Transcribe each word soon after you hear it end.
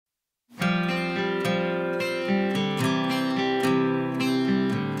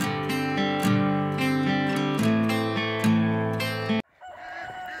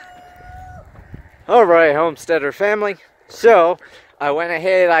All right, homesteader family. So I went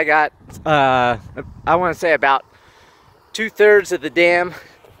ahead, I got, I want to say about 2/3 of the dam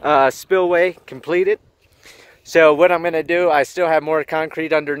spillway completed. So what I'm going to do, I still have more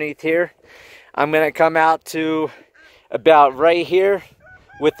concrete underneath here. I'm going to come out to about right here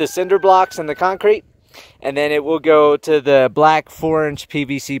with the cinder blocks and the concrete. And then it will go to the black 4-inch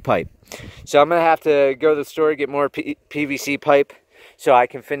PVC pipe. So I'm going to have to go to the store, get more PVC pipe so I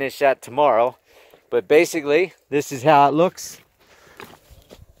can finish that tomorrow. But basically, this is how it looks.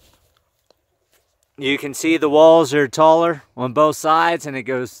 You can see the walls are taller on both sides, and it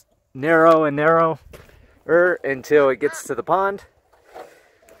goes narrow and narrower until it gets to the pond.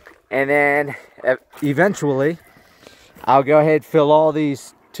 And then eventually, I'll go ahead and fill all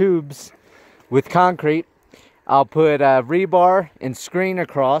these tubes with concrete. I'll put a rebar and screen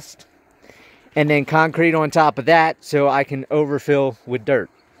across, and then concrete on top of that so I can overfill with dirt.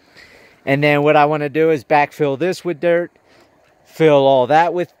 And then what I want to do is backfill this with dirt, fill all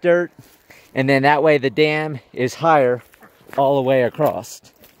that with dirt, and then that way the dam is higher all the way across.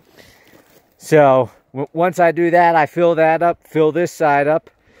 So once I do that, I fill that up, fill this side up,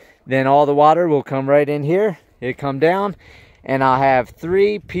 then all the water will come right in here. It'll come down, and I'll have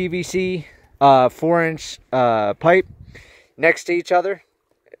 3 PVC 4-inch pipe next to each other,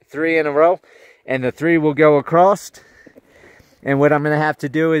 3 in a row, and the 3 will go across. And what I'm going to have to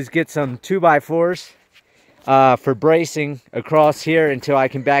do is get some 2x4s for bracing across here until I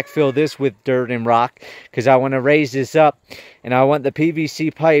can backfill this with dirt and rock, because I want to raise this up, and I want the PVC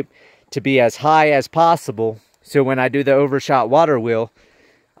pipe to be as high as possible, so when I do the overshot water wheel,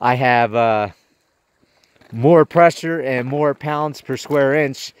 I have more pressure and more pounds per square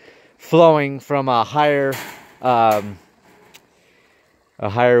inch flowing from a higher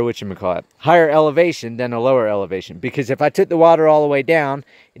higher elevation than a lower elevation. Because if I took the water all the way down,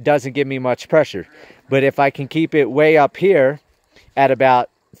 it doesn't give me much pressure. But if I can keep it way up here at about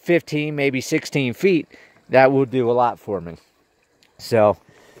 15, maybe 16 feet, that will do a lot for me. So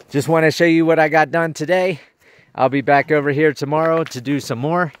just want to show you what I got done today. I'll be back over here tomorrow to do some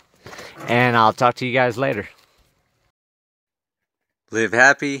more, and I'll talk to you guys later. Live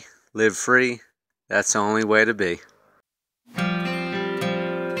happy, live free. That's the only way to be.